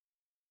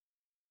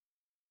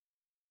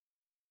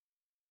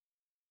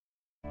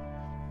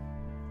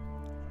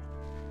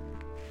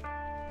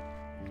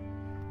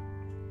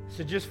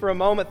So just for a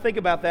moment, think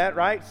about that,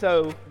 right?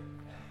 So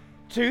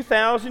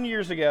 2,000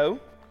 years ago,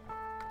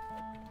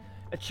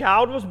 a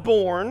child was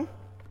born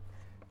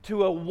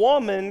to a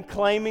woman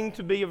claiming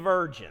to be a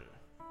virgin.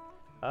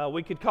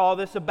 We could call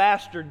this a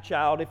bastard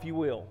child, if you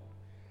will.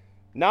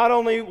 Not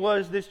only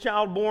was this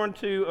child born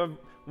to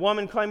a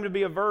woman claiming to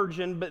be a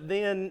virgin, but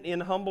then in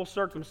humble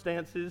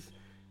circumstances,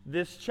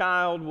 this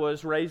child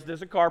was raised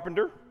as a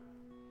carpenter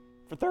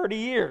for 30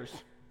 years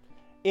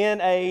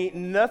in a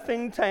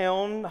nothing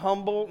town,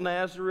 humble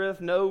Nazareth,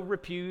 no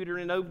repute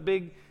or no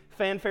big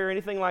fanfare or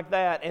anything like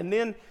that. And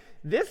then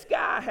this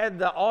guy had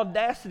the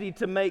audacity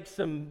to make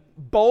some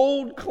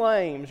bold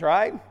claims,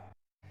 right?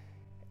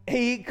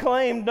 He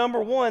claimed,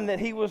 number one, that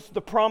he was the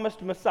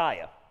promised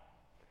Messiah.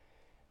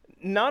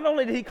 Not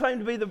only did he claim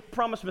to be the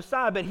promised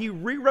Messiah, but he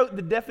rewrote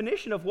the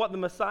definition of what the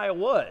Messiah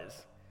was.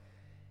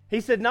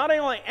 He said, not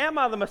only am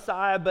I the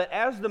Messiah, but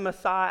as the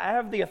Messiah, I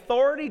have the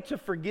authority to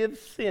forgive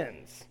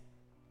sins.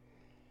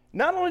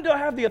 Not only do I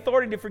have the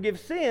authority to forgive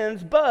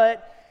sins,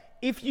 but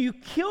if you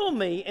kill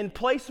me and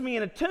place me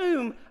in a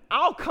tomb,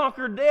 I'll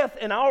conquer death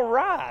and I'll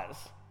rise.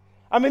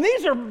 I mean,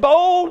 these are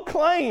bold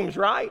claims,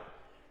 right?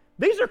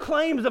 These are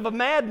claims of a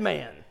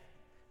madman.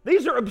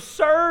 These are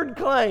absurd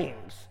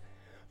claims.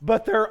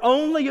 But they're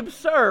only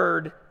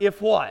absurd if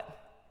what?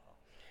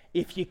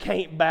 If you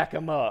can't back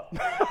them up.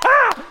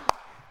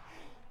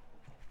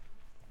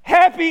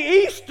 Happy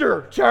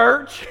Easter,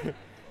 church!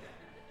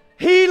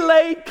 He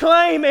laid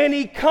claim and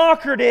he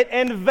conquered it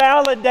and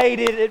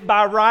validated it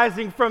by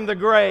rising from the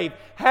grave.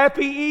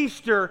 Happy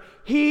Easter.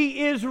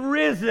 He is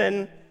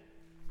risen.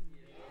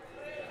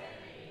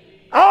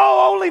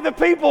 Oh, only the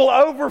people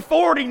over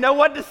 40 know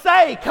what to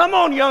say. Come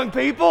on, young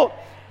people.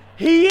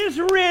 He is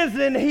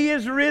risen. He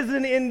is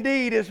risen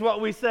indeed, is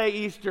what we say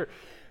Easter.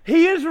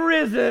 He is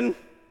risen.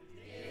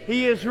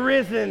 He is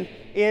risen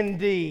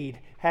indeed.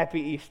 Happy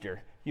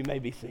Easter. You may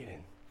be seated.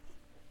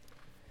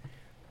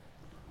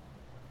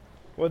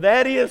 Well,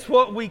 that is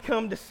what we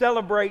come to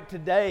celebrate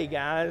today,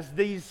 guys.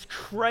 These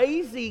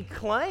crazy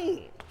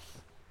claims.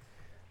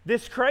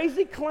 This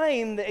crazy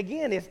claim, that,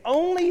 again, is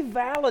only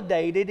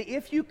validated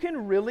if you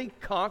can really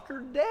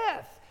conquer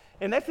death.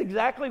 And that's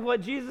exactly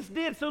what Jesus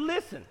did. So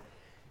listen,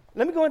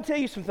 let me go and tell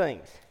you some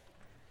things.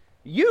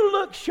 You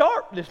look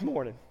sharp this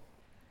morning.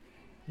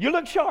 You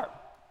look sharp.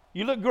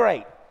 You look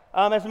great.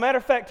 As a matter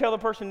of fact, tell the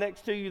person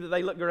next to you that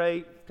they look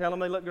great. Tell them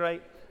they look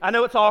great. I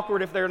know it's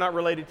awkward if they're not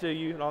related to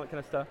you and all that kind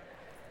of stuff.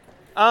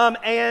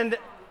 And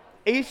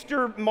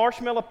Easter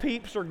marshmallow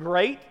peeps are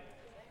great.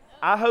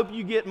 I hope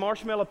you get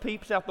marshmallow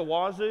peeps out the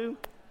wazoo.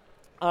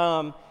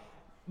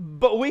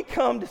 But we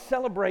come to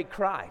celebrate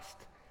Christ.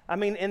 I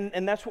mean,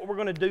 and that's what we're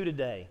going to do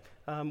today.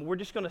 We're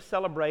just going to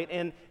celebrate.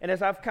 And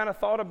as I've kind of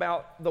thought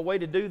about the way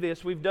to do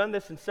this, we've done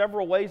this in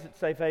several ways at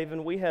Safe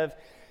Haven. We have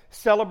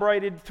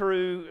celebrated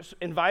through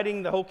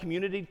inviting the whole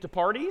community to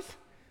parties.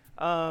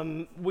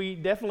 We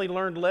definitely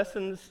learned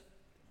lessons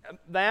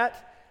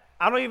that.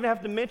 I don't even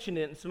have to mention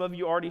it, and some of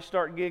you already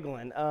start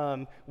giggling.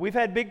 We've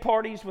had big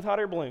parties with hot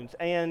air balloons,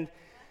 and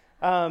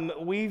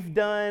we've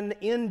done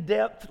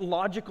in-depth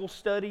logical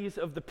studies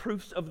of the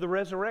proofs of the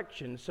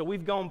resurrection. So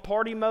we've gone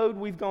party mode,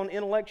 we've gone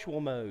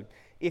intellectual mode.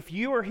 If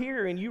you are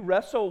here and you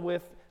wrestle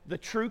with the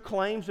true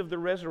claims of the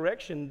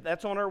resurrection,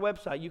 that's on our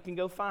website. You can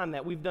go find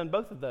that. We've done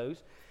both of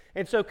those.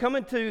 And so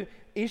coming to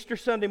Easter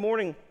Sunday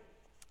morning,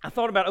 I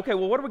thought about, okay,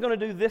 well, what are we going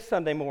to do this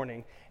Sunday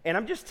morning? And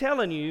I'm just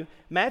telling you,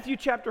 Matthew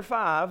chapter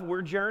 5,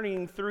 we're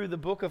journeying through the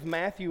book of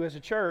Matthew as a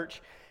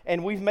church,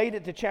 and we've made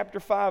it to chapter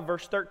 5,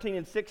 verse 13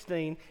 and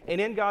 16,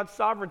 and in God's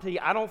sovereignty,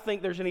 I don't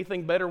think there's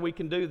anything better we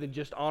can do than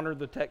just honor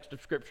the text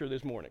of Scripture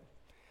this morning.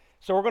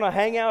 So we're going to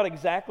hang out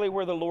exactly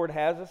where the Lord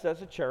has us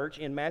as a church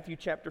in Matthew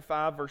chapter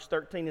 5, verse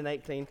 13 and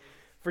 18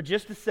 for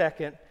just a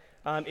second.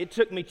 It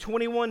took me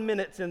 21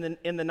 minutes in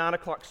the 9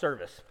 o'clock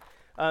service.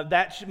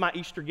 That's my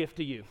Easter gift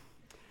to you.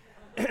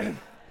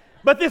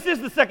 But this is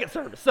the second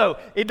service, so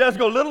it does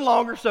go a little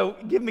longer, so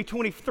give me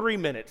 23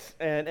 minutes,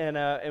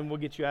 and we'll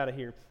get you out of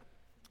here.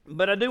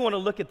 But I do want to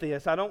look at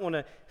this. I don't want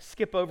to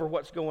skip over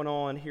what's going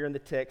on here in the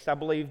text. I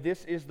believe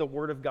this is the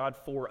Word of God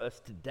for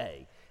us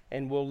today,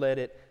 and we'll let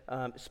it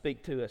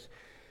speak to us.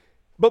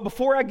 But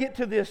before I get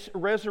to this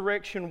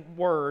resurrection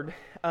word,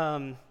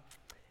 I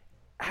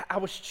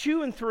was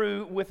chewing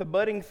through with a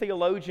budding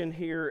theologian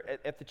here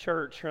at the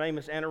church. Her name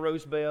is Anna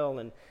Rose Bell,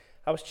 and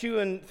I was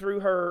chewing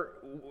through her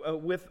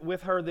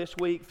with her this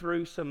week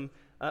through some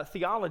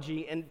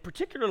theology, and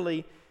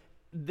particularly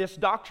this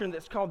doctrine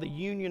that's called the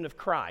union of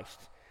Christ.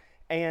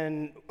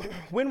 And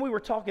when we were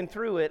talking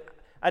through it,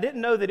 I didn't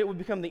know that it would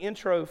become the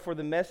intro for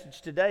the message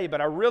today,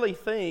 but I really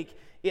think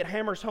it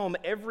hammers home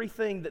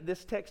everything that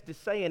this text is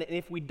saying. And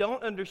if we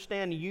don't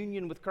understand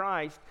union with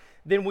Christ,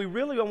 then we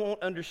really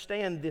won't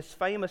understand this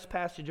famous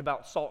passage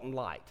about salt and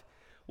light.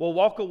 We'll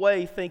walk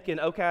away thinking,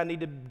 okay, I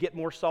need to get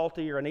more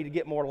salty or I need to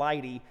get more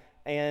lighty,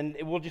 and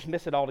we'll just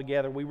miss it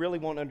altogether. We really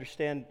won't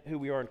understand who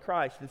we are in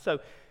Christ. And so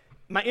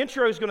my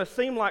intro is going to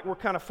seem like we're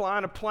kind of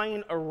flying a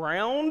plane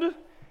around,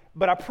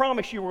 but I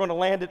promise you we're going to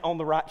land it on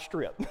the right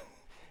strip,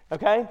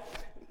 okay?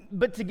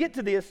 But to get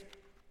to this,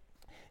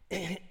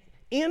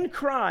 In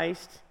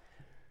Christ,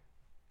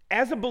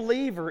 as a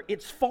believer,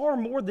 it's far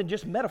more than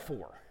just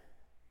metaphor.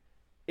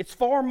 It's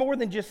far more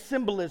than just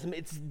symbolism.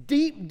 It's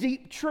deep,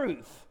 deep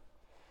truth.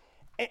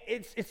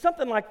 It's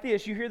something like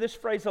this. You hear this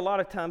phrase a lot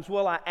of times,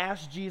 well, I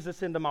asked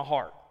Jesus into my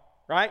heart,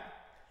 right?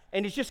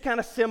 And it's just kind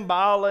of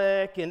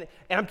symbolic. And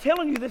I'm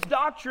telling you, this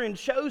doctrine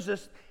shows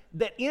us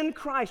that in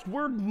Christ,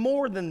 we're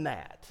more than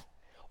that.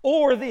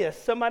 Or this,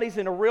 somebody's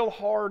in a real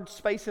hard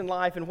space in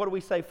life, and what do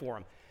we say for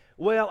them?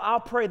 Well, I'll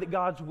pray that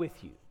God's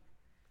with you.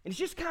 And it's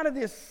just kind of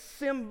this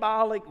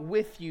symbolic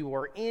with you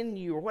or in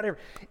you or whatever.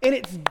 And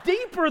it's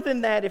deeper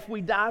than that if we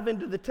dive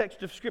into the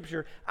text of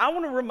Scripture. I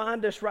want to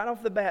remind us right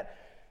off the bat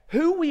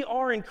who we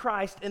are in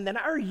Christ, and that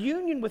our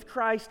union with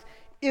Christ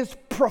is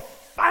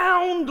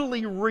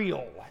profoundly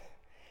real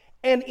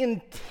and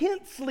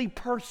intensely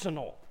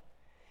personal.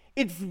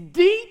 It's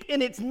deep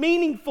and it's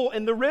meaningful,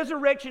 and the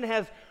resurrection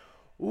has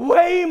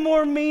way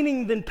more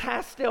meaning than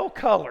pastel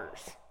colors.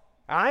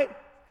 All right?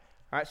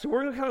 All right, so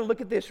we're going to kind of look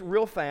at this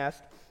real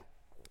fast.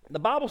 The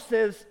Bible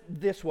says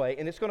this way,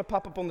 and it's going to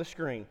pop up on the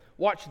screen.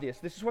 Watch this.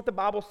 This is what the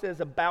Bible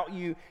says about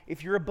you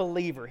if you're a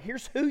believer.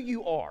 Here's who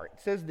you are. It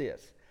says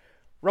this,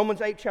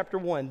 Romans 8, chapter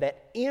 1,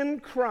 that in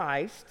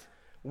Christ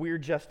we're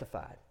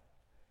justified.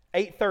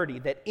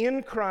 8:30, that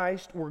in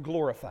Christ we're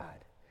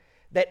glorified.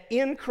 That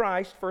in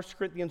Christ, 1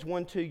 Corinthians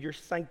 1:2, you're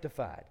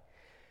sanctified.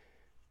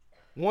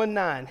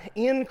 1:9,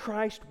 in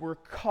Christ we're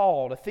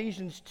called.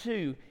 Ephesians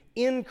 2,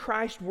 in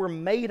Christ we're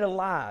made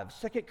alive.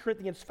 2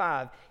 Corinthians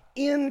 5,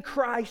 in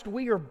Christ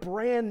we are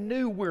brand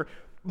new. We're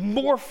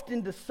morphed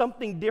into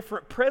something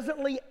different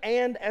presently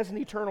and as an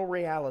eternal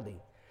reality.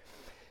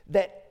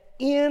 That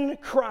in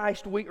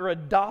Christ we are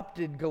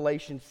adopted,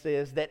 Galatians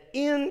says. That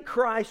in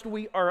Christ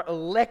we are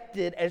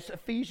elected, as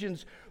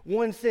Ephesians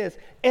 1 says.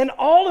 And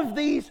all of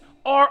these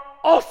are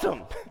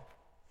awesome,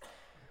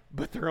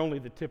 but they're only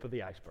the tip of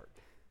the iceberg.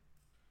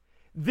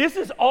 This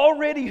is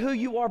already who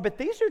you are, but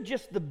these are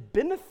just the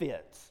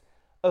benefits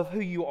of who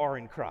you are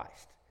in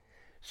Christ.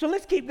 So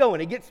let's keep going.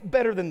 It gets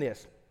better than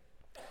this.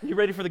 You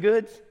ready for the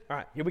goods? All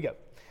right, here we go.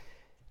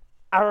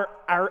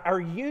 Our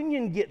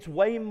union gets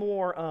way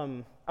more,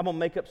 I'm going to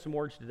make up some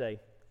words today,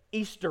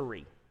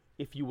 Eastery,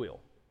 if you will.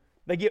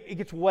 It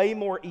gets way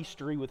more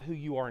Eastery with who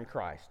you are in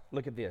Christ.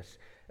 Look at this.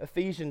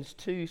 Ephesians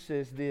 2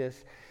 says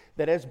this,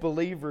 that as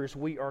believers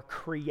we are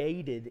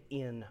created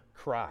in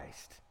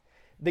Christ.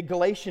 That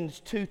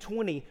Galatians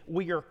 2:20,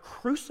 we are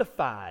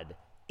crucified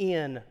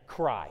in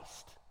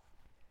Christ.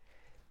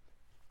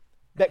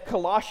 That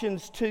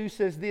Colossians 2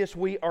 says this,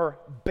 we are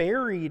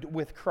buried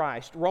with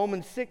Christ.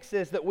 Romans 6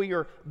 says that we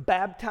are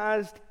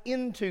baptized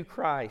into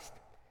Christ.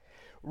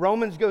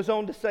 Romans goes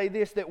on to say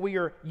this, that we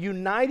are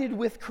united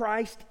with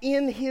Christ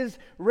in His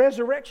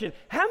resurrection.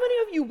 How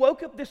many of you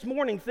woke up this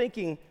morning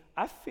thinking,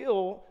 I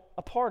feel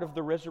a part of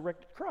the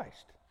resurrected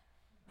Christ?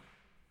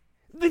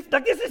 This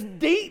is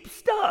deep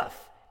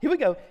stuff. Here we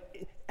go.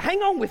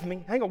 Hang on with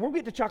me. Hang on. We'll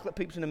get to chocolate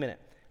peeps in a minute.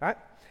 All right?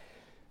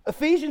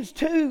 Ephesians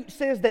 2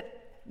 says that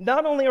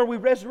not only are we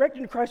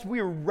resurrected in Christ, we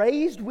are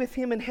raised with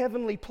Him in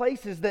heavenly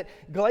places. That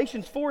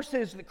Galatians 4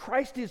 says that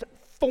Christ is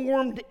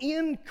formed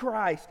in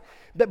Christ,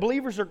 that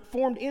believers are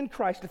formed in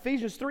Christ.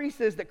 Ephesians 3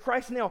 says that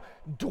Christ now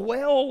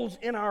dwells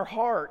in our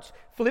hearts.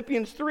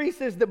 Philippians 3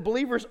 says that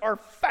believers are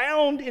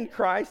found in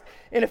Christ.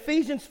 And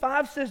Ephesians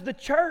 5 says the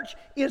church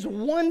is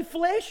one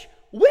flesh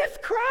with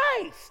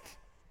Christ.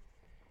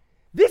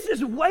 This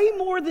is way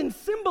more than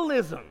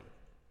symbolism.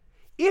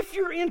 If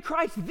you're in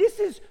Christ, this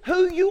is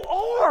who you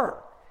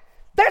are.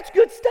 That's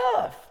good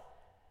stuff.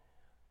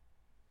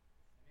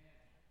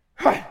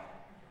 Right.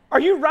 Are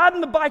you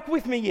riding the bike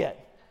with me yet?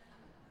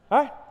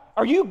 Right.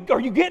 Are you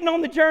getting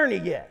on the journey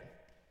yet?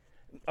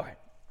 All right.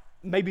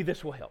 Maybe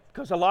this will help,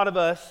 because a lot of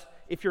us,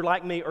 if you're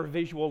like me, are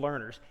visual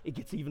learners. It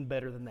gets even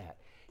better than that.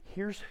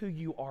 Here's who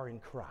you are in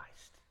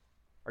Christ.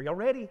 Are y'all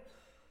ready?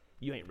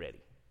 You ain't ready,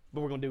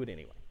 but we're going to do it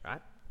anyway,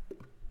 right?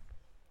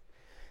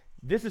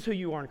 This is who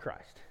you are in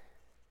Christ.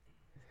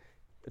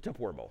 The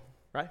Tupperware bowl,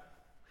 right?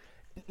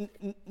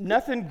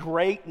 Nothing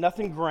great,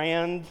 nothing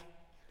grand,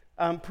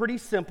 pretty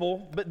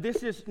simple, but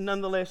this is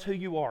nonetheless who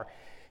you are.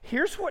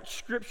 Here's what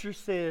Scripture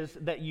says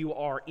that you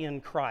are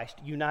in Christ,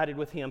 united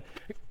with Him,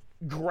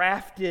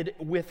 grafted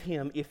with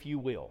Him, if you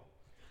will.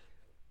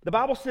 The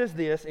Bible says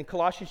this in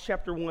Colossians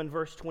chapter 1,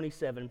 verse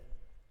 27,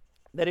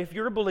 that if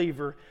you're a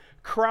believer,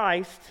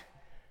 Christ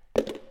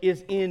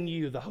is in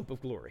you, the hope of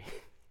glory.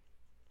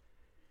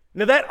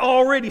 Now that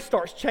already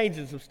starts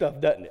changing some stuff,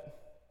 doesn't it?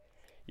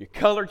 Your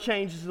color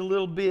changes a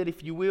little bit,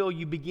 if you will.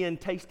 You begin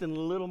tasting a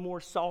little more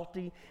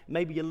salty,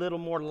 maybe a little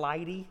more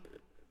lighty,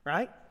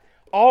 right?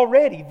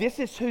 Already, this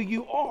is who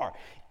you are.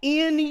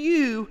 In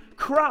you,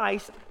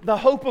 Christ, the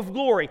hope of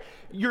glory.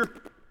 Your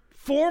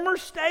former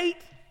state,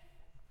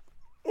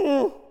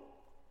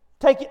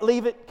 take it,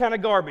 leave it, kind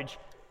of garbage.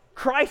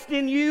 Christ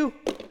in you,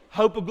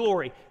 hope of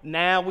glory.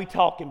 Now we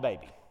talking,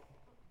 baby.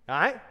 All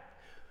right?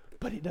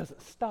 But it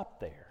doesn't stop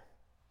there.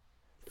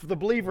 For the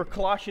believer,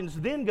 Colossians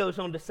then goes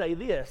on to say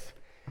this,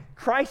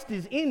 Christ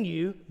is in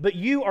you, but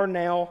you are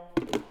now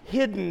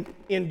hidden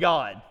in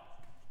God.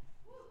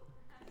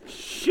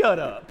 Shut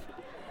up.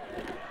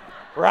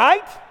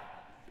 Right?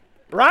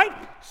 Right?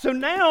 So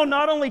now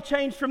not only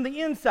changed from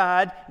the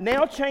inside,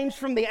 now changed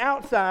from the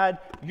outside,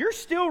 you're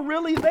still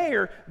really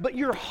there, but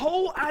your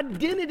whole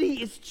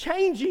identity is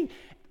changing,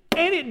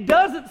 and it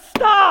doesn't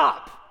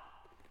stop.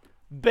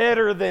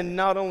 Better than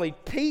not only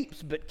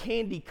Peeps, but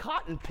candy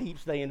cotton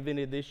Peeps they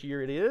invented this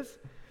year it is.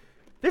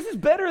 This is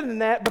better than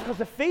that because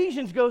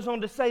Ephesians goes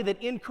on to say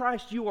that in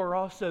Christ you are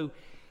also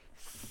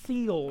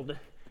sealed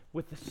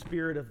with the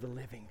Spirit of the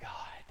living God.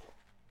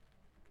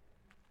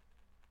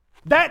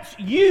 That's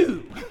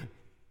you.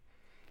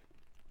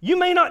 You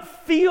may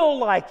not feel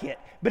like it,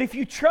 but if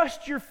you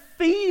trust your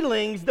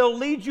feelings, they'll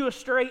lead you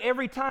astray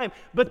every time.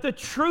 But the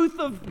truth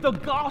of the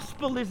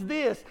gospel is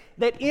this,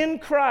 that in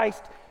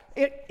Christ,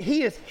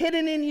 He is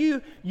hidden in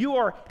you, you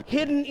are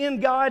hidden in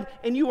God,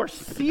 and you are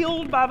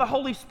sealed by the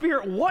Holy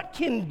Spirit. What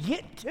can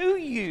get to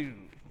you?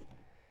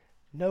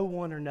 No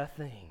one or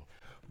nothing.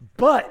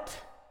 But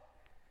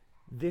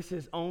this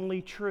is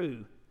only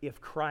true if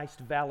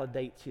Christ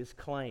validates His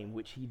claim,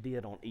 which He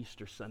did on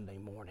Easter Sunday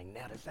morning.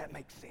 Now, does that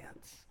make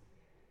sense?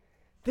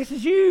 This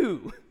is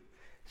you.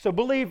 So,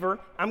 believer,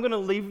 I'm going to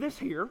leave this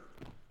here.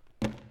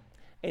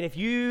 And if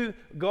you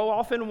go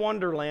off in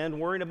Wonderland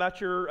worrying about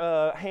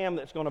your ham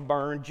that's going to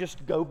burn,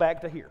 just go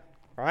back to here.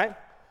 All right?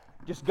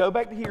 Just go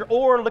back to here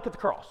or look at the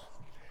cross.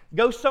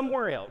 Go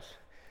somewhere else.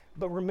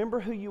 But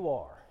remember who you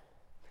are.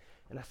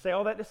 And I say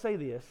all that to say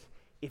this.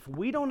 If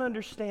we don't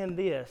understand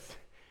this,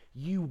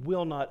 you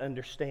will not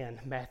understand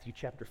Matthew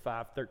chapter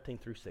 5, 13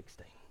 through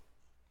 16.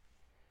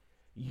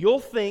 You'll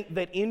think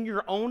that in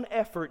your own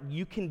effort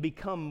you can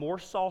become more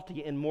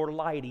salty and more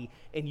lighty,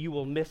 and you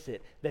will miss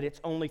it, that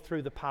it's only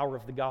through the power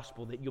of the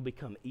gospel that you'll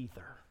become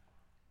either.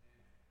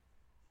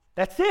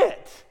 That's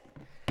it.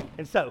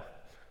 And so,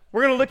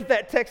 we're going to look at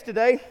that text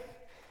today.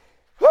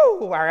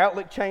 Whew, our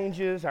outlook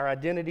changes, our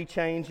identity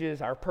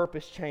changes, our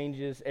purpose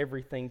changes,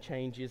 everything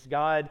changes.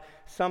 God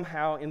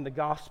somehow in the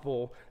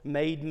gospel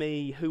made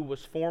me, who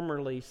was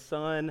formerly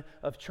son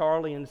of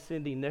Charlie and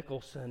Cindy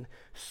Nicholson,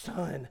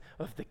 son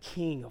of the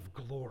King of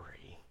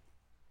Glory.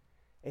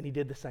 And He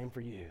did the same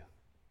for you.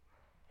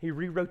 He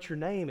rewrote your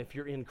name if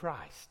you're in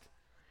Christ.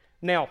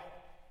 Now,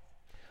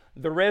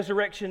 the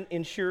resurrection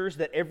ensures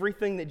that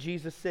everything that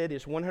Jesus said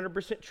is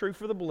 100% true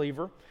for the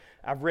believer.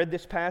 I've read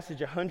this passage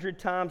 100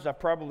 times. I've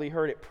probably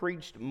heard it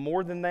preached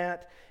more than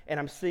that. And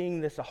I'm seeing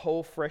this a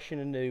whole fresh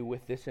and anew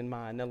with this in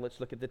mind. Now let's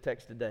look at the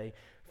text today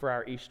for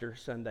our Easter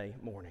Sunday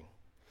morning.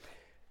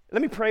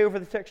 Let me pray over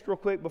the text real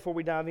quick before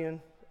we dive in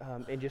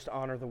and just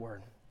honor the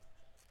Word.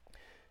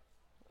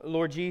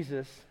 Lord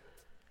Jesus,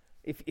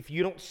 if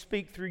you don't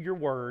speak through your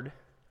Word,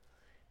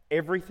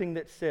 everything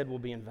that's said will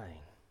be in vain.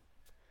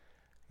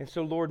 And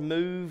so, Lord,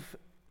 move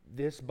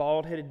this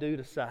bald-headed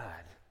dude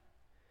aside.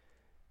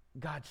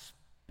 God,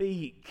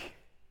 speak.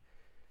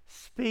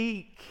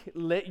 Speak.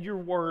 Let your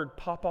word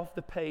pop off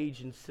the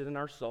page and sit in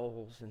our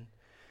souls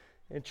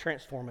and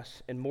transform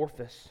us and morph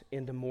us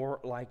into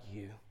more like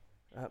you.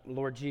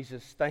 Lord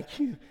Jesus, thank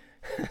you.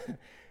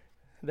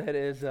 That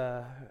is,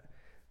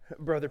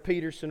 Brother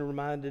Peterson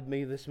reminded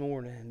me this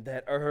morning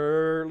that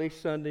early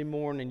Sunday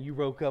morning you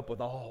woke up with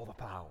all the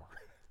power.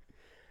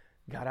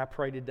 God, I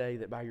pray today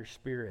that by your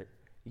Spirit,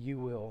 you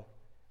will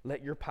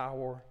let your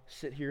power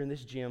sit here in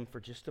this gym for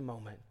just a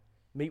moment,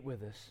 meet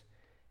with us,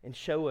 and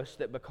show us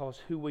that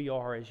because who we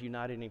are as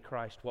united in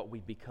Christ, what we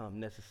become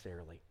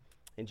necessarily.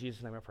 In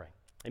Jesus' name I pray.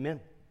 Amen.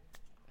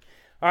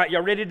 All right,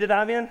 y'all ready to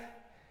dive in?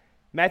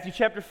 Matthew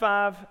chapter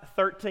 5,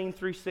 13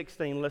 through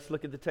 16. Let's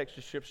look at the text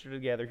of Scripture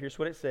together. Here's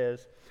what it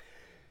says.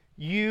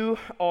 You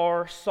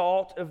are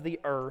salt of the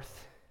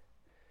earth,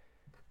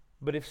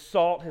 but if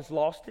salt has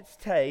lost its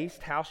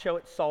taste, how shall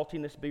its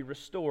saltiness be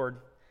restored?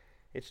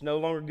 It's no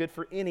longer good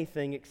for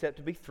anything except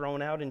to be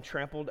thrown out and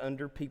trampled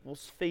under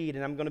people's feet.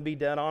 And I'm going to be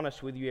dead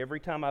honest with you.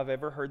 Every time I've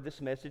ever heard this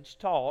message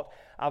taught,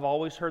 I've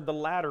always heard the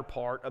latter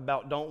part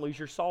about don't lose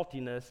your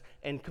saltiness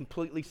and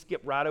completely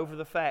skip right over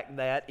the fact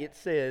that it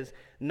says,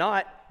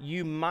 not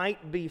you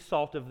might be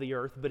salt of the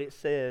earth, but it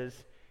says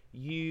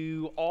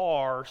you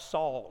are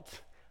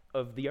salt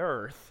of the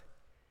earth.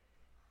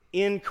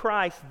 In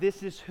Christ,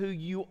 this is who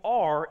you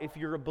are if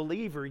you're a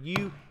believer.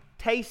 You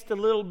taste a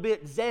little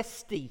bit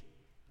zesty,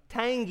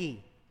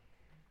 tangy.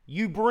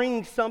 You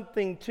bring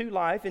something to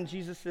life, and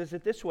Jesus says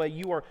it this way,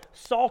 you are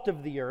salt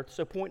of the earth.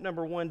 So point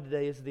number one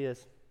today is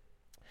this.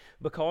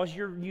 Because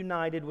you're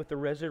united with the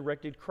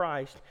resurrected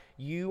Christ,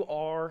 you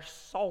are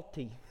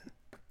salty.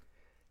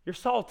 You're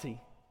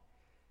salty.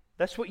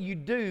 That's what you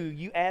do.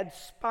 You add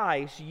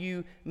spice.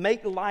 You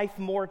make life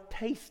more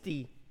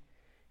tasty.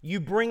 You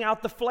bring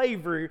out the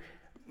flavor.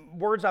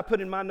 Words I put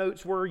in my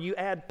notes were you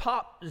add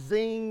pop,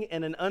 zing,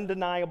 and an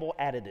undeniable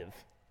additive.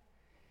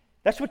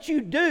 That's what you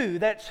do.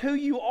 That's who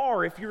you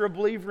are if you're a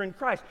believer in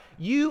Christ.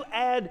 You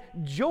add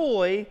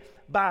joy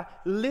by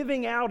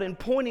living out and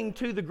pointing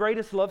to the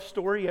greatest love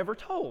story ever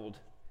told.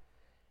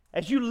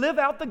 As you live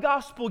out the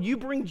gospel, you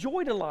bring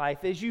joy to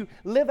life. As you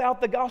live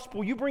out the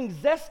gospel, you bring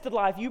zest to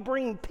life. You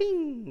bring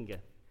ping.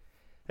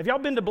 Have y'all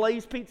been to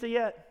Blaze Pizza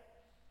yet?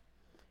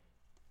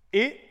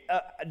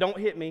 Don't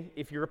hit me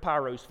if you're a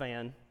Pyros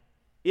fan.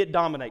 It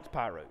dominates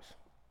Pyros.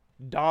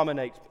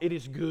 Dominates. It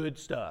is good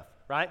stuff,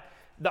 right?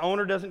 The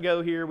owner doesn't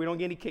go here. We don't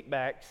get any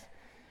kickbacks.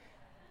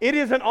 It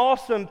is an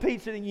awesome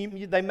pizza.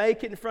 They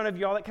make it in front of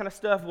you, all that kind of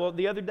stuff. Well,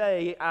 the other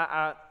day,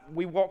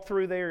 we walked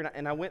through there,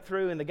 and I went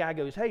through, and the guy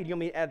goes, "Hey, do you want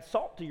me to add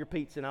salt to your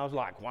pizza?" And I was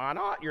like, "Why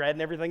not? You're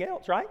adding everything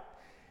else, right?"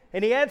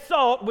 And he adds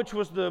salt, which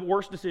was the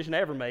worst decision I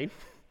ever made,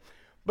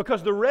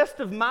 because the rest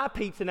of my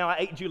pizza, now I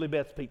ate Julie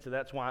Beth's pizza,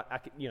 that's why I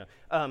could,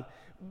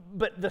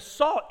 but the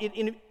salt, it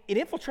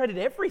infiltrated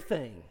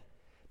everything.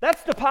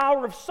 That's the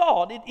power of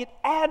salt. It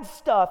adds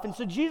stuff. And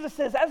so Jesus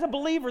says, as a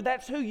believer,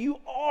 that's who you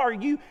are.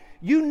 You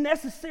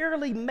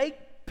necessarily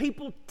make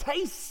people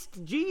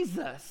taste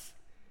Jesus.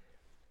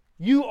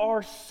 You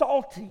are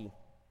salty.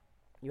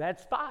 You add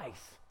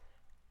spice.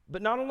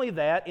 But not only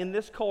that, in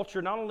this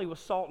culture, not only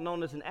was salt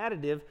known as an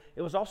additive,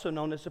 it was also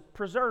known as a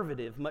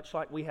preservative, much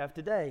like we have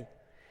today.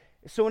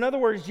 So in other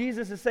words,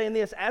 Jesus is saying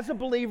this, as a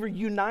believer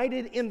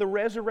united in the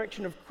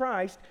resurrection of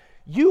Christ,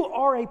 you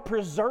are a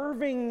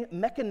preserving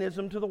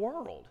mechanism to the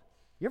world.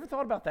 You ever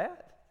thought about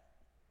that?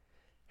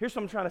 Here's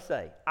what I'm trying to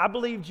say. I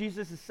believe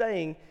Jesus is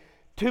saying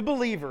to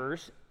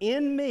believers,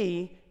 in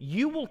me,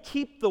 you will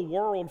keep the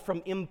world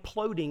from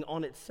imploding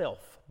on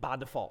itself by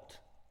default.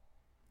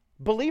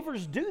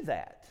 Believers do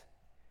that.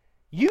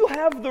 You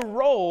have the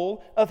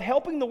role of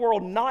helping the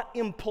world not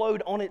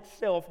implode on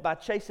itself by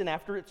chasing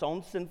after its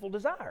own sinful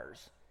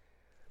desires.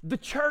 The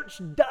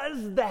church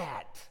does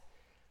that.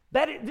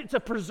 It's a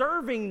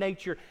preserving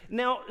nature.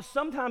 Now,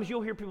 sometimes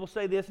you'll hear people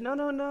say this,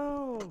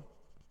 no.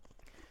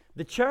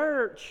 The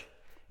church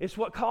is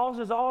what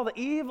causes all the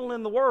evil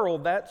in the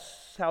world.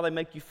 That's how they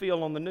make you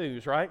feel on the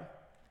news, right?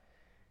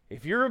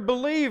 If you're a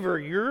believer,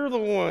 you're the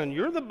one,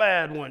 you're the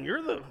bad one,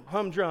 you're the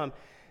humdrum.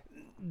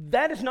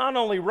 That is not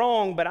only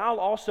wrong, but I'll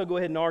also go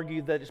ahead and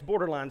argue that it's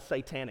borderline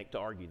satanic to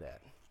argue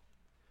that.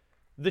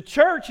 The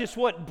church is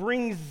what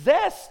brings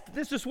zest.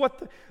 This is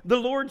what the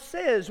Lord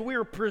says.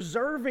 We're a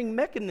preserving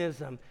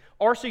mechanism.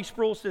 R.C.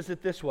 Sproul says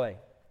it this way.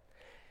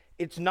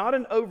 It's not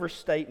an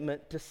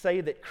overstatement to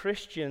say that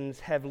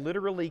Christians have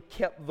literally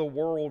kept the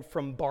world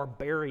from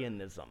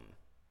barbarianism.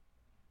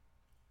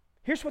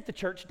 Here's what the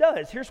church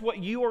does. Here's what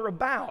you are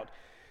about.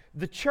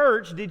 The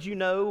church, did you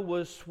know,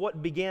 was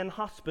what began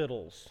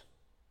hospitals.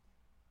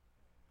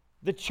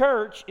 The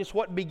church is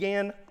what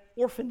began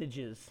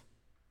orphanages.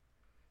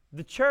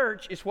 The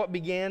church is what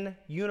began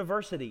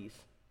universities.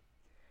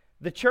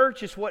 The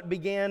church is what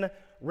began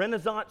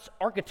Renaissance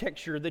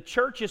architecture. The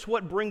church is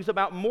what brings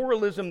about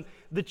moralism.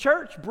 The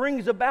church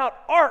brings about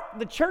art.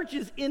 The church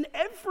is in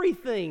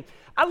everything.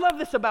 I love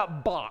this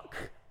about Bach.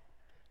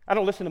 I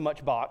don't listen to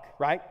much Bach,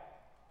 right?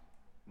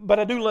 But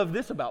I do love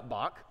this about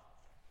Bach.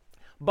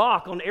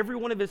 Bach, on every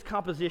one of his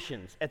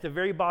compositions, at the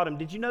very bottom,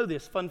 did you know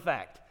this? Fun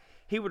fact.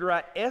 He would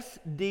write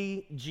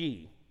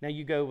SDG. Now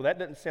you go, well, that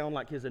doesn't sound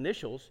like his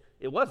initials.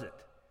 It wasn't.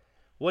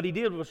 What he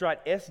did was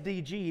write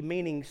SDG,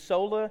 meaning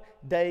Sola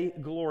Dei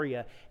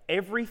Gloria.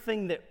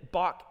 Everything that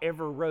Bach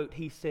ever wrote,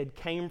 he said,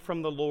 came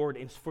from the Lord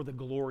and is for the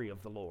glory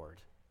of the Lord.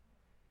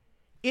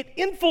 It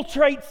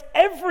infiltrates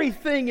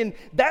everything, and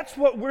that's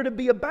what we're to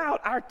be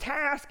about. Our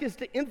task is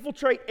to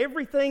infiltrate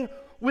everything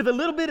with a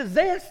little bit of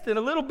zest and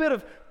a little bit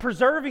of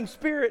preserving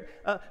spirit,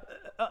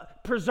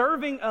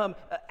 preserving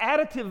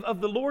additive of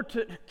the Lord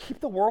to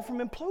keep the world from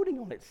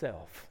imploding on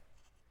itself.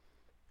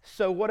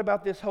 So what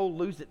about this whole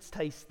lose its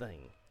taste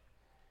thing?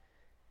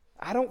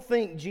 I don't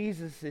think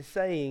Jesus is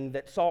saying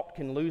that salt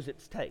can lose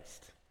its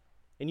taste.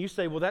 And you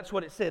say, well, that's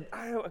what it said.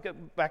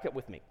 Back up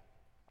with me.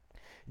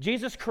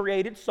 Jesus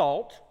created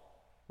salt,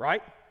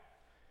 right?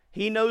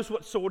 He knows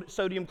what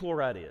sodium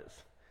chloride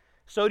is.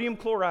 Sodium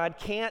chloride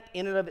can't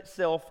in and of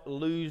itself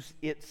lose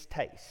its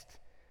taste.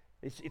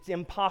 It's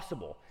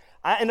impossible.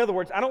 In other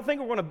words, I don't think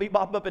we're going to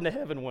bebop up into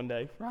heaven one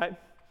day, right?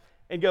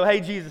 And go,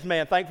 hey, Jesus,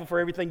 man, thankful for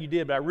everything you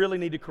did, but I really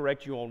need to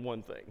correct you on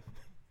one thing.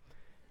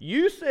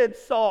 You said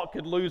salt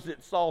could lose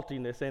its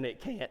saltiness, and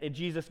it can't. And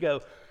Jesus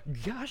go,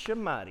 gosh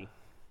almighty.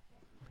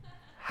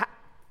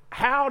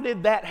 How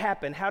did that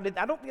happen? I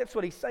don't think that's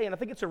what he's saying. I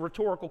think it's a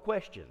rhetorical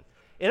question.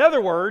 In other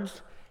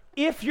words,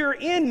 if you're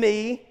in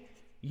me,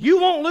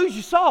 you won't lose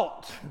your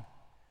salt.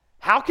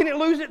 How can it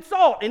lose its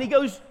salt? And he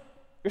goes,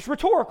 it's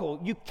rhetorical.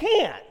 You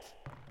can't.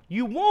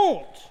 You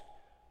won't.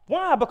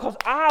 Why? Because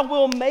I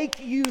will make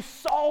you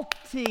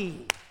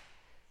salty.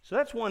 So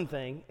that's one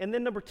thing. And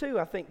then number two,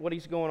 I think what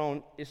he's going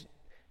on is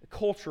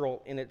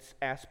cultural in its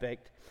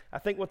aspect. I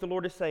think what the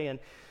Lord is saying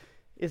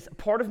is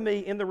part of me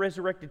in the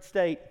resurrected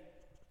state,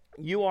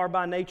 you are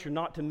by nature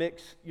not to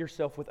mix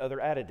yourself with other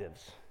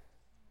additives.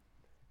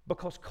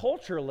 Because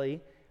culturally,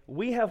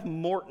 we have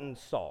Morton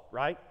salt,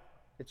 right?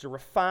 It's a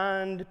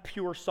refined,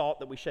 pure salt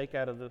that we shake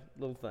out of the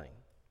little thing.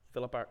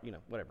 Fill up our,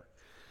 whatever.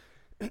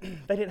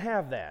 They didn't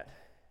have that.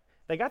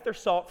 They got their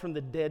salt from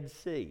the Dead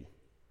Sea.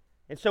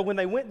 And so when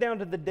they went down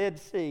to the Dead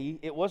Sea,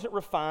 it wasn't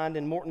refined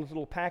in Morton's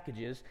little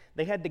packages.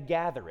 They had to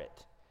gather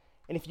it.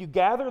 And if you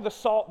gather the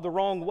salt the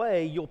wrong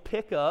way, you'll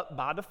pick up,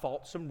 by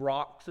default, some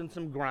rocks and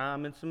some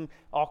grime and some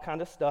all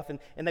kind of stuff.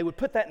 And they would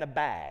put that in a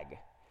bag.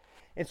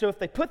 And so if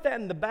they put that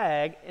in the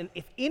bag, and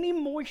if any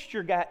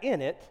moisture got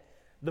in it,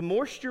 the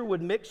moisture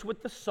would mix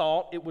with the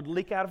salt, it would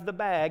leak out of the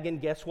bag, and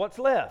guess what's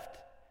left?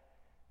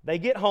 They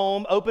get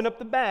home, open up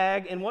the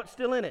bag, and what's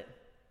still in it?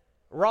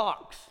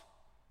 Rocks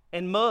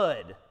and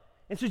mud.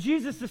 And so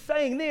Jesus is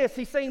saying this.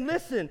 He's saying,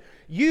 listen,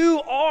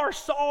 you are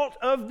salt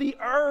of the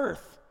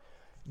earth.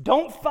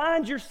 Don't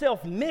find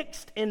yourself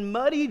mixed and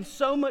muddied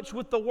so much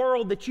with the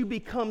world that you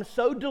become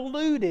so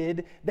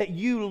diluted that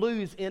you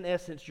lose, in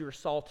essence, your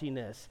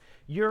saltiness.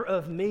 You're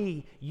of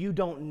me. You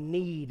don't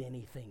need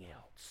anything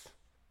else.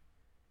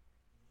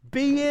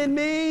 Be in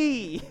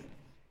me.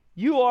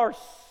 You are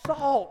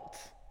salt.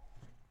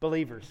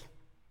 Believers,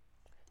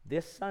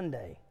 this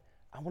Sunday,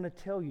 I want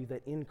to tell you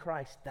that in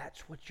Christ,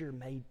 that's what you're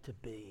made to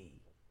be.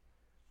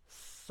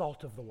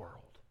 Salt of the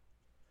world.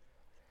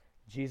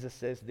 Jesus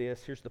says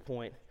this, here's the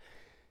point.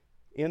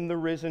 In the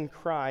risen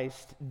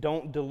Christ,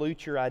 don't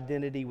dilute your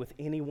identity with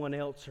anyone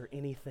else or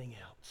anything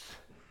else.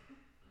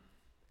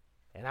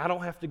 And I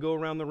don't have to go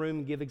around the room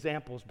and give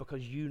examples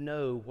because you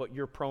know what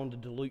you're prone to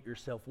dilute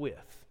yourself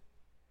with.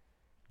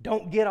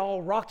 Don't get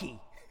all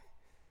rocky.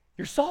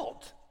 You're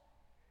salt.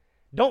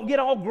 Don't get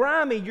all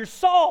grimy. You're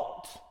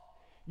salt.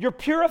 You're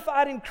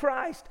purified in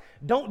Christ.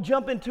 Don't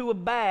jump into a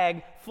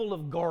bag full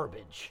of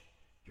garbage.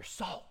 You're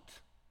salt.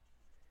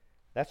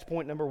 That's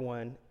point number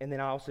one. And then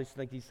I also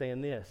think he's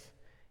saying this,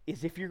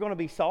 is if you're going to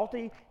be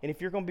salty and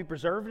if you're going to be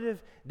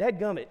preservative,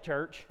 dadgummit,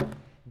 church,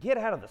 get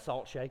out of the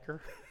salt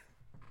shaker.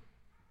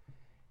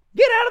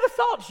 Get out of the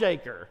salt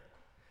shaker.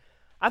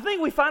 I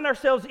think we find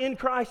ourselves in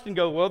Christ and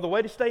go, well, the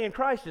way to stay in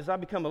Christ is I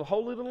become a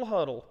holy little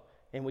huddle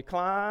and we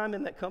climb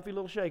in that comfy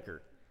little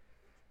shaker.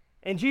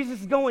 And Jesus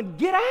is going,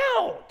 get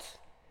out.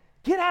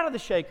 Get out of the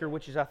shaker,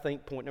 which is, I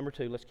think, point number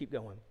two. Let's keep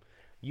going.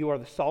 You are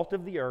the salt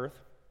of the earth.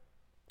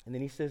 And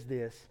then he says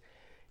this,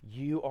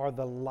 you are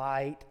the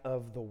light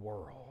of the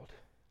world.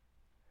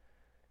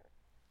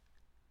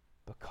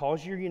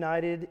 Because you're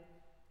united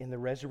in the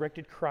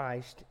resurrected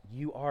Christ,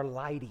 you are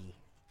lighty.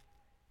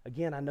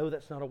 Again, I know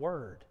that's not a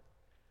word,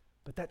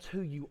 but that's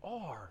who you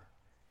are.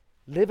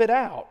 Live it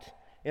out.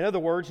 In other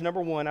words,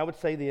 number one, I would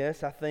say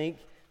this, I think,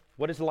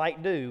 what does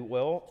light do?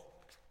 Well,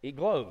 it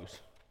glows.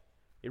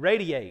 It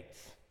radiates.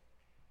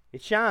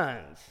 It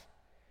shines.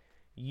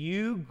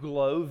 You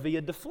glow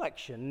via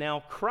deflection.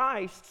 Now,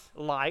 Christ's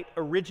light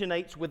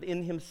originates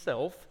within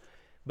himself,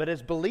 but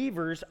as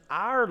believers,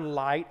 our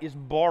light is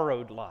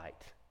borrowed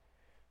light.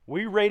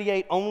 We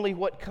radiate only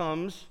what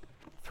comes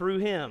through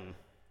him.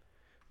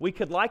 We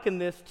could liken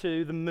this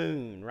to the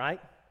moon, right?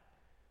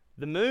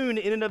 The moon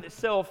in and of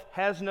itself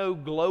has no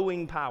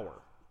glowing power.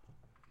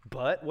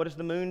 But what does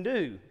the moon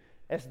do?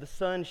 As the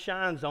sun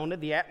shines on it,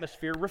 the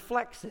atmosphere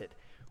reflects it.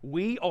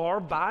 We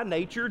are by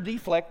nature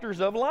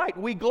deflectors of light.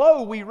 We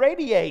glow, we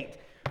radiate,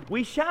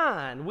 we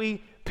shine,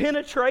 we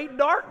penetrate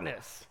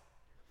darkness.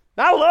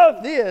 I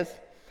love this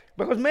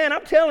because, man,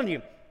 I'm telling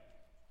you,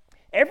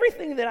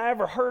 everything that I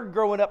ever heard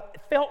growing up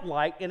felt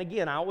like, and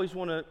again, I always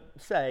want to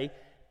say,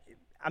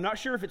 I'm not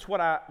sure if it's what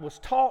I was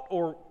taught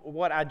or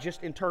what I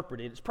just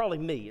interpreted. It's probably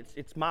me.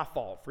 It's my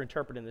fault for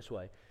interpreting this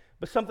way.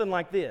 But something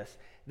like this,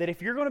 that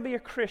if you're going to be a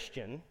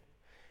Christian,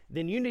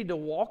 then you need to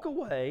walk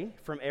away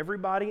from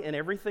everybody and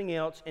everything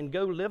else and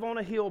go live on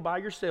a hill by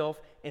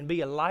yourself and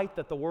be a light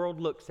that the world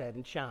looks at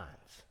and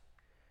shines.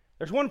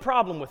 There's one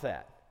problem with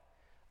that.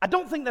 I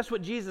don't think that's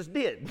what Jesus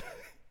did.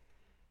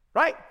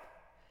 Right?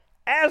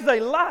 As a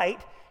light,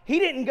 he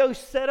didn't go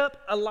set up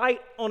a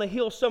light on a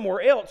hill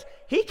somewhere else.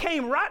 He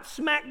came right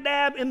smack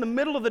dab in the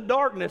middle of the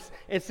darkness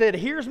and said,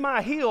 here's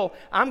my hill,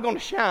 I'm going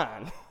to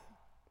shine.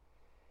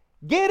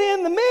 Get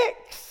in the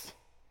mix.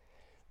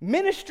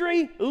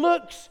 Ministry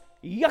looks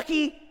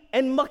yucky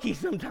and mucky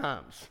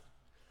sometimes.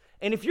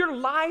 And if your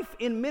life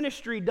in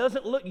ministry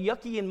doesn't look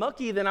yucky and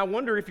mucky, then I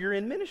wonder if you're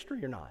in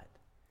ministry or not.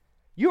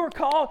 You are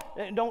called,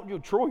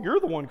 Troy, you're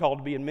the one called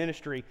to be in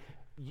ministry.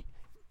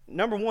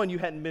 Number one, you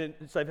hadn't been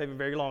at Safe Haven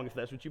very long, if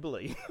that's what you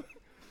believe.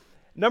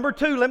 Number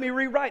two, let me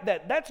rewrite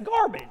that. That's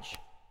garbage.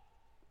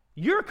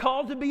 You're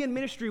called to be in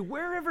ministry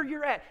wherever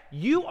you're at.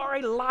 You are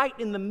a light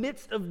in the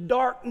midst of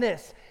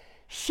darkness.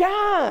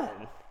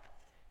 Shine.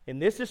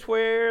 And this is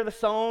where the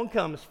song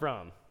comes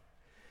from.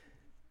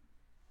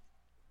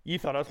 You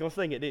thought I was going to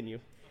sing it, didn't you?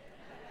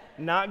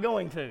 Not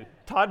going to.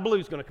 Todd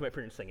Blue's going to come up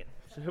here and sing it.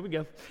 So here we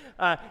go.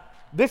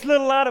 This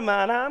little light of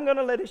mine, I'm going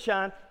to let it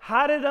shine.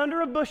 Hide it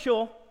under a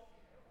bushel.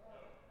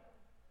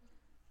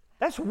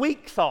 That's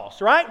weak sauce,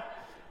 right?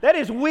 That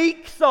is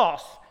weak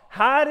sauce.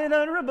 Hide it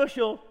under a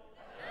bushel.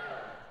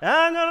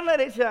 I'm going to let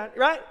it shine,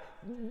 right?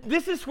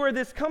 This is where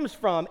this comes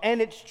from,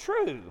 and it's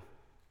true.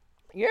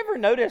 You ever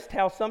noticed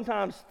how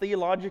sometimes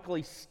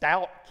theologically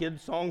stout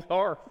kids' songs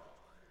are?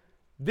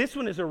 This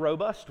one is a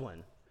robust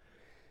one.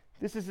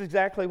 This is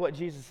exactly what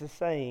Jesus is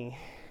saying.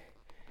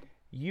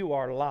 You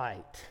are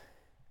light.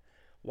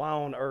 Why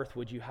on earth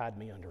would you hide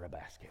me under a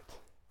basket?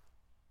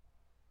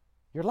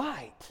 You're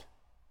light.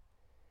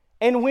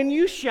 And when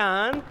you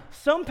shine,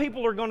 some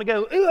people are going to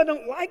go, ooh, I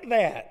don't like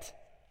that.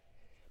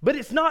 But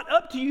it's not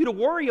up to you to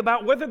worry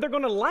about whether they're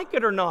going to like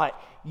it or not.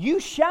 You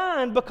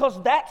shine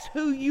because that's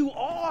who you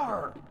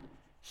are.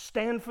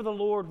 Stand for the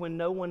Lord when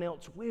no one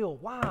else will.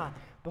 Why?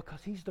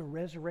 Because He's the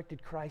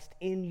resurrected Christ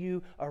in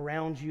you,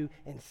 around you,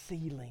 and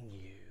sealing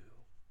you.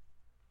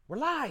 We're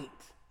light.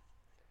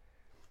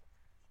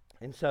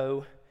 And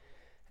so,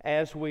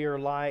 as we are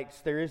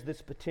lights, there is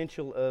this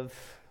potential of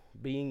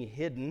being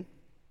hidden.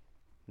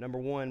 Number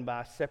one,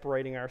 by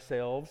separating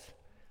ourselves.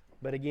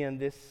 But again,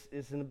 this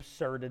is an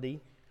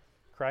absurdity.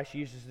 Christ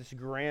uses this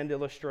grand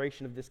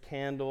illustration of this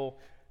candle.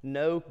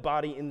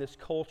 Nobody in this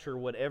culture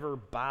would ever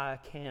buy a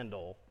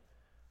candle,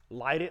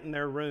 light it in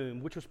their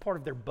room, which was part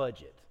of their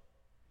budget.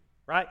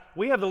 Right?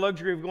 We have the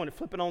luxury of going to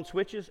flipping on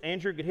switches.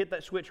 Andrew could hit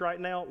that switch right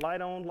now,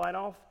 light on, light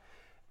off.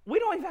 We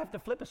don't even have to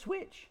flip a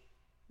switch.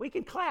 We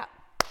can clap.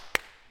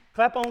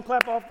 Clap on,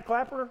 clap off the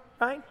clapper,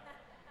 right?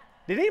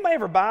 Did anybody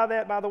ever buy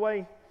that, by the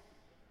way?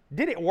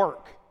 Did it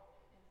work?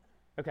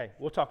 Okay,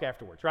 we'll talk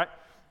afterwards, right?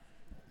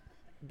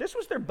 This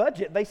was their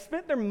budget. They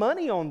spent their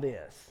money on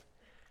this.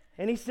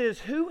 And he says,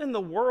 who in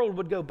the world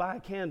would go buy a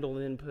candle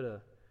and then put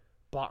a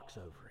box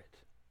over it?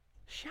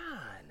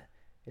 Shine,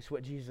 is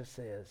what Jesus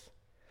says.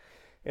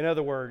 In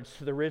other words,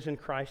 the risen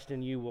Christ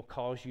in you will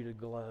cause you to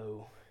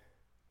glow.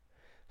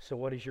 So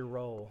what is your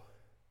role?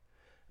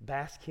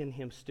 Bask in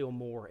Him still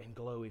more and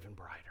glow even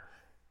brighter.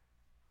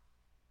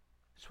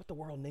 That's what the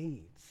world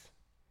needs.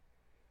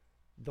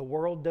 The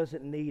world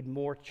doesn't need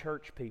more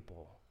church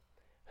people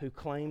who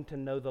claim to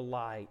know the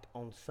light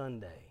on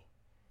Sunday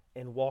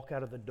and walk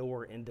out of the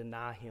door and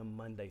deny Him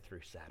Monday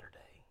through Saturday.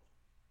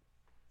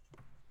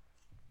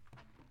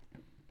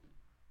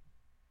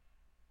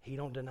 He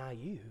don't deny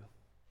you.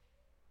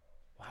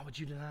 Why would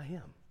you deny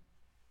Him?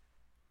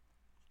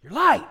 You're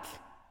light.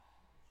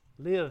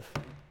 Live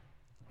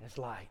as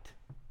light.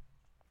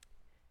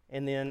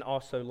 And then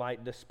also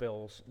light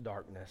dispels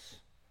darkness.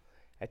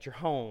 At your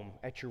home,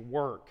 at your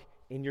work,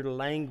 in your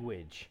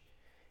language,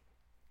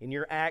 in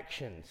your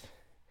actions,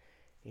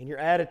 in your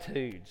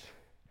attitudes.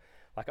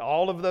 Like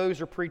all of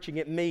those are preaching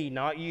at me,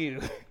 not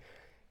you.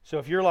 So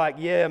if you're like,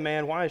 yeah,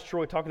 man, why is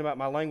Troy talking about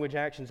my language,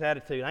 actions,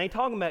 attitude? I ain't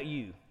talking about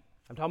you.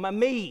 I'm talking about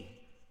me.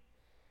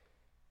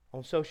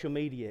 On social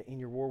media, in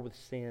your war with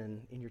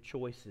sin, in your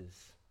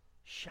choices,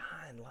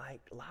 shine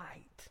like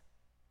light.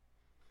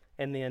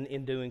 And then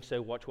in doing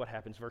so, watch what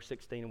happens. Verse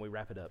 16, and we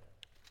wrap it up.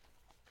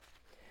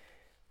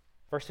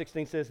 Verse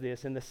 16 says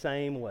this, in the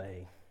same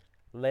way,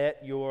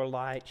 let your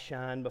light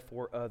shine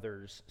before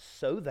others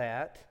so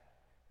that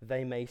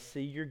they may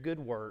see your good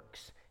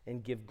works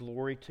and give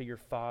glory to your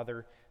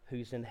Father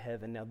who's in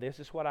heaven. Now, this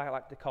is what I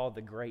like to call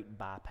the great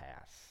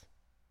bypass.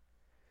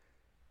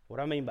 What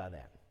do I mean by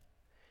that?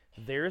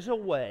 There's a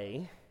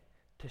way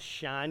to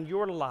shine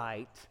your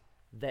light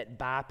that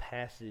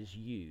bypasses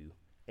you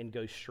and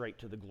goes straight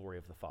to the glory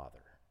of the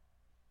Father.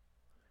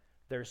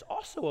 There's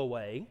also a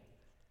way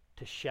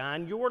to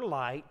shine your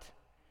light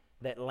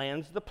that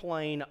lands the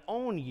plane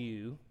on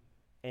you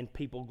and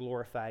people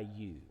glorify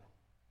you.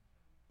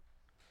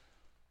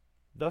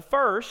 The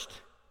first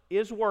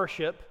is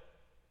worship.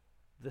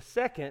 The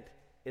second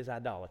is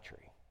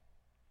idolatry.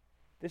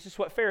 This is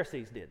what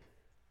Pharisees did.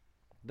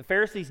 The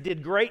Pharisees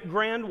did great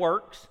grand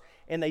works,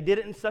 and they did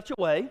it in such a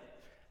way.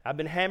 I've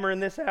been hammering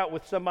this out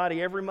with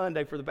somebody every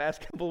Monday for the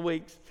past couple of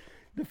weeks.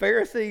 The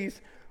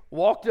Pharisees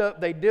walked up,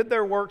 they did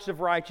their works of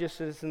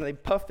righteousness, and they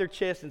puffed their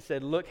chest and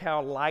said, look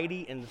how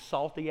lighty and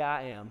salty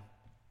I am.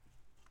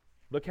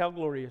 Look how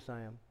glorious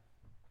I am.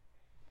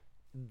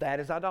 That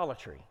is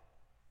idolatry.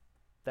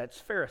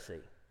 That's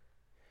Pharisee.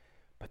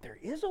 But there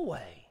is a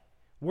way.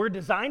 We're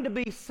designed to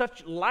be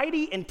such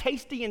lighty and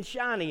tasty and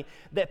shiny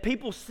that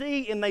people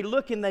see and they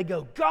look and they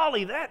go,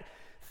 golly, that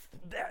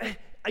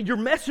you're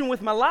messing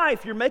with my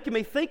life. You're making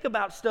me think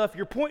about stuff.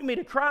 You're pointing me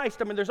to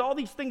Christ. I mean, there's all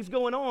these things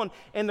going on.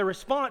 And the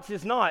response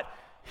is not,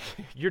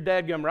 you're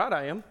dadgum right,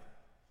 I am.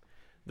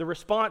 The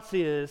response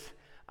is,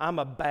 I'm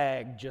a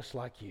bag just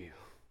like you.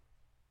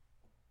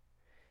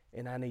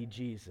 And I need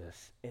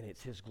Jesus, and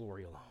it's His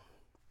glory alone.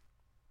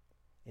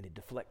 And it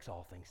deflects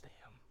all things to Him.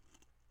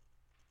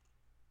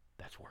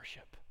 That's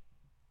worship.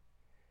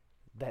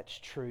 That's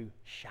true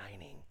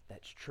shining.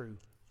 That's true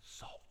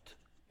salt.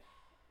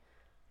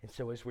 And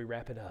so as we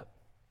wrap it up,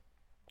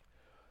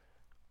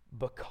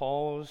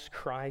 because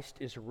Christ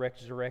is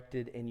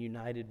resurrected and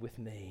united with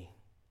me,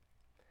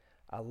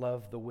 I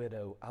love the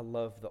widow, I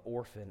love the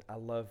orphan, I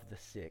love the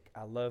sick,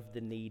 I love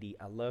the needy,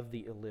 I love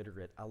the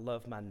illiterate, I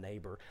love my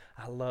neighbor,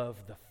 I love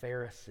the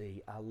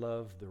Pharisee, I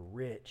love the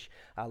rich,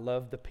 I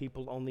love the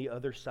people on the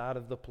other side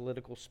of the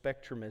political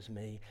spectrum as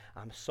me.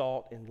 I'm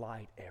salt and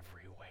light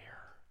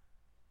everywhere.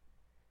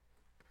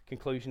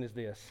 Conclusion is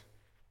this.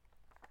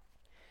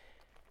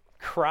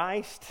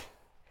 Christ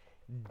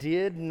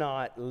did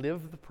not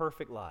live the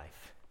perfect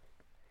life,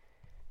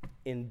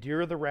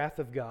 endure the wrath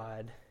of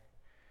God,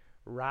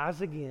 rise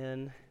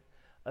again,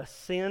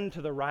 ascend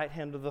to the right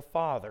hand of the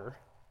Father,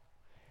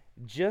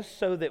 just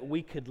so that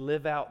we could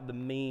live out the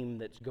meme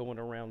that's going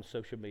around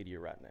social media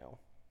right now.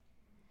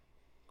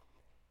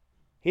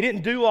 He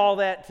didn't do all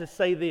that to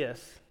say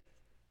this.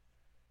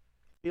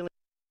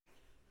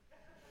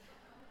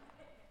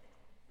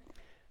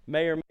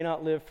 may or may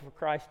not live for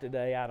Christ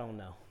today, I don't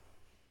know.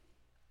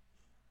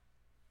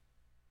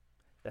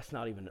 That's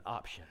not even an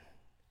option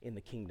in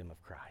the kingdom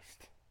of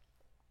Christ.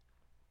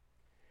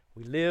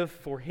 We live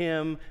for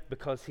Him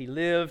because He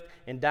lived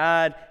and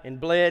died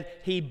and bled.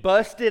 He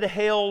busted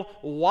hell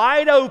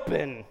wide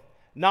open,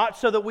 not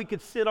so that we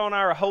could sit on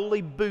our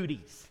holy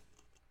booties.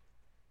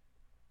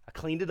 I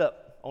cleaned it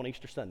up on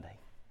Easter Sunday.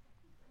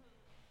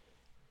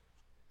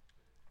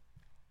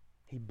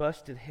 He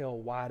busted hell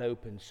wide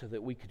open so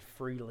that we could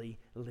freely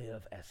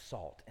live as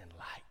salt and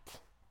light.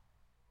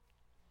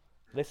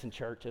 Listen,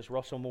 church, as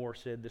Russell Moore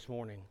said this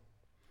morning,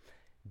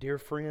 dear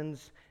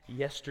friends,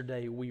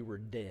 yesterday we were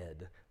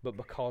dead, but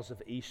because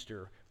of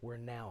Easter, we're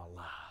now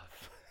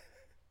alive.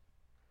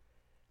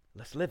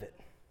 Let's live it.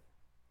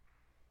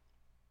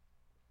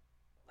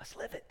 Let's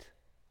live it.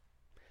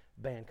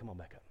 Band, come on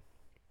back up.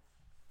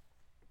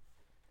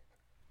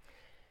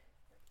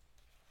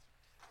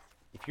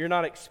 If you're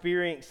not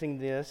experiencing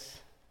this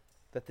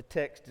that the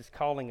text is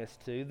calling us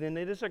to, then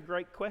it is a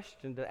great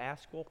question to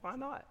ask, well, why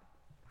not?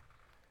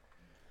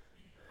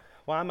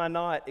 Why am I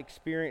not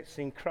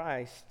experiencing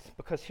Christ?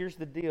 Because here's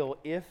the deal.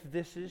 If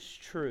this is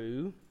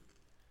true,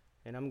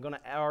 and I'm going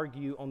to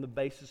argue on the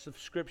basis of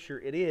Scripture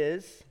it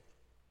is,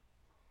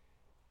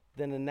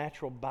 then a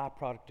natural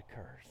byproduct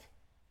occurs.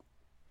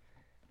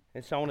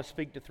 And so I want to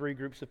speak to three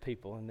groups of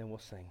people, and then we'll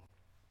sing.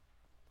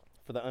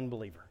 For the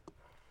unbeliever.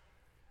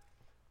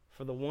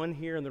 For the one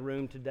here in the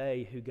room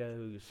today who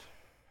goes,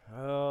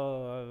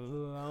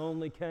 oh, I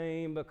only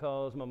came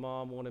because my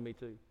mom wanted me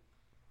to.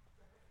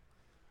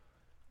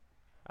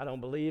 I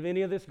don't believe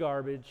any of this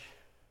garbage.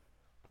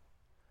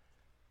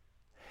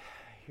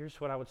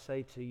 Here's what I would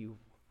say to you.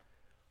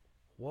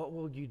 What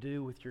will you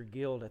do with your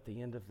guilt at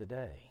the end of the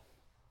day?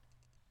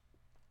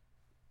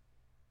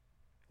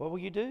 What will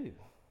you do?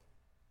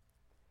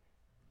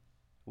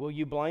 Will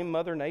you blame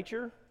Mother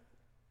Nature?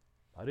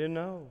 I didn't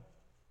know.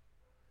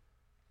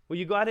 Will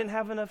you go, I didn't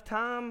have enough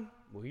time?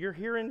 Well, you're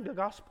hearing the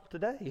gospel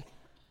today.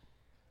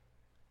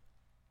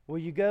 Will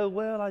you go,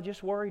 well, I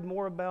just worried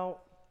more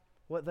about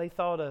what they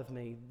thought of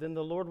me? Then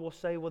the Lord will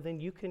say, well, then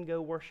you can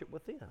go worship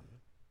with them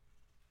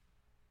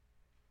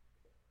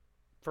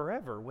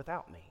forever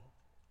without me.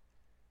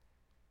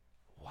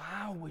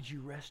 Why would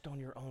you rest on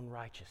your own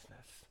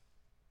righteousness?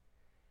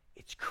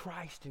 It's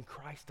Christ and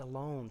Christ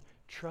alone.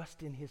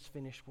 Trust in His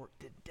finished work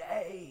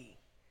today.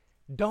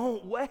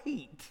 Don't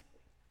wait.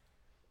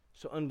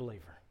 So,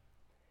 unbeliever,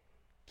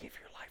 give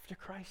your life to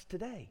Christ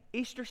today.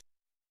 Easter.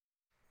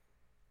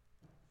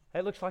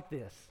 It looks like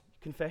this.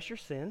 Confess your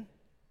sin.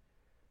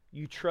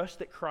 You trust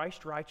that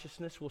Christ's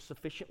righteousness will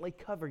sufficiently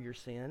cover your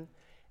sin,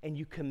 and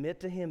you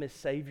commit to Him as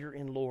Savior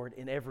and Lord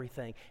in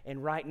everything.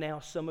 And right now,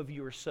 some of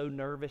you are so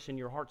nervous and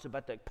your heart's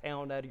about to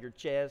pound out of your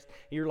chest.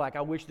 You're like,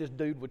 I wish this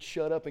dude would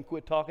shut up and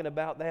quit talking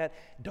about that.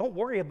 Don't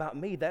worry about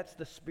me. That's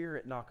the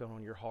Spirit knocking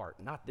on your heart,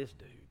 not this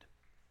dude.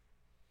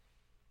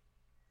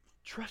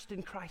 Trust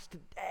in Christ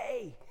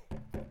today.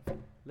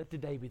 Let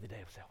today be the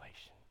day of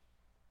salvation.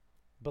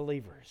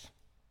 Believers.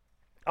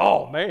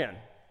 Oh, man.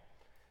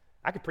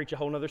 I could preach a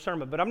whole nother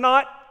sermon, but I'm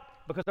not,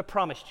 because I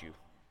promised you,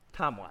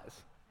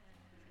 time-wise.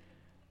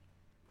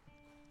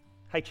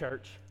 Hey,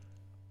 church.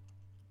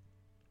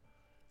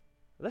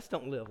 Let's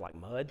don't live like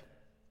mud.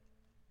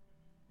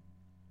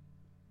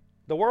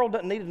 The world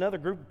doesn't need another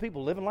group of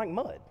people living like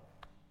mud.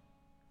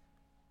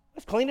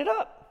 Let's clean it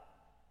up.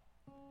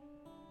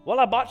 Well,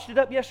 I botched it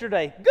up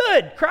yesterday.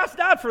 Good. Christ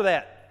died for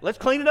that. Let's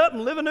clean it up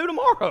and live anew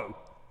tomorrow.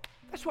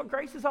 That's what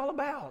grace is all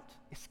about.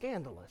 It's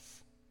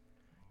scandalous.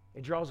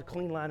 It draws a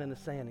clean line in the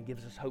sand and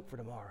gives us hope for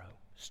tomorrow.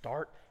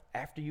 Start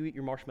after you eat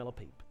your marshmallow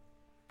peep.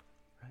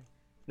 Right?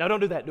 No, don't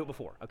do that. Do it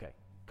before. Okay.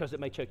 Because it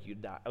may choke you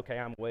to die. Okay,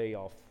 I'm way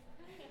off.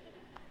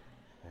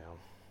 Now,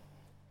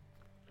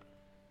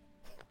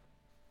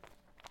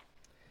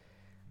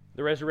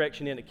 the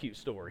resurrection isn't a cute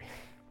story.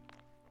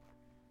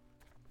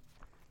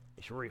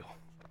 It's real.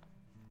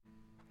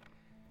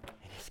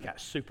 And it's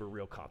got super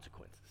real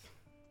consequences.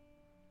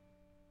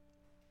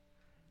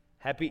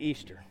 Happy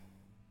Easter.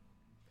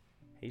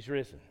 He's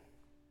risen.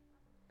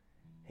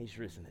 He's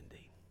risen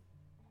indeed.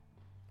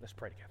 Let's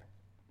pray together.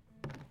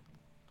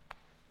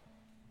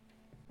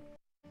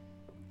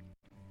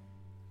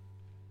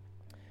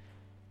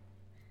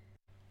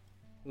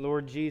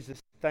 Lord Jesus,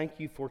 thank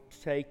you for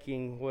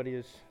taking what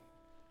is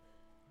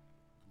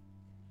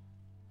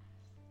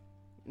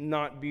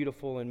not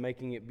beautiful and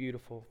making it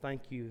beautiful.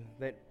 Thank you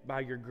that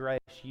by your grace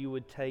you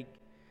would take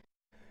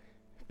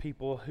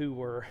people who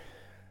were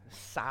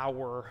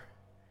sour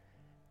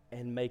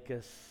and make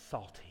us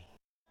salty.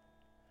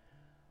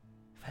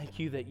 Thank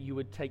you that you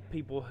would take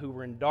people who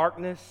were in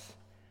darkness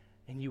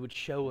and you would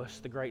show us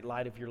the great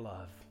light of your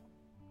love.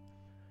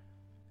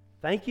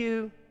 Thank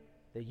you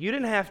that you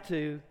didn't have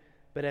to,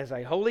 but as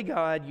a holy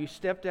God, you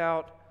stepped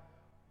out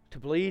to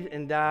bleed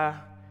and die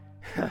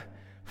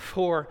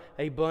for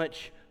a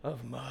bunch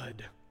of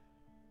mud.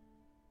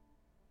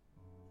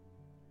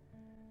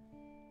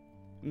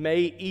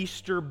 May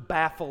Easter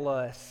baffle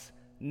us,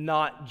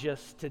 not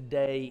just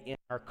today in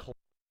our clothes.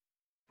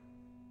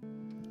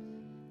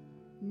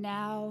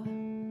 Now,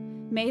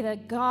 may the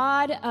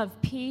God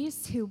of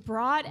peace, who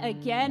brought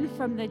again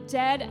from the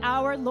dead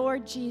our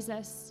Lord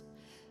Jesus,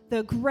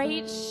 the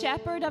great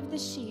shepherd of the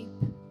sheep,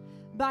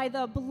 by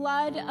the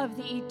blood of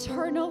the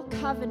eternal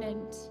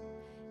covenant,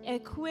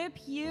 equip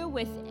you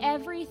with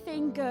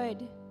everything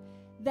good,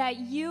 that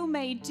you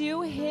may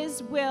do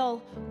his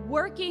will,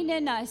 working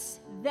in us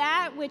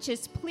that which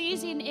is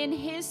pleasing in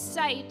his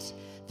sight,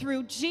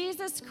 through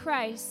Jesus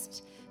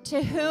Christ,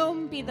 to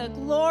whom be the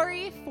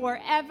glory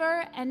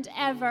forever and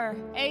ever.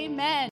 Amen.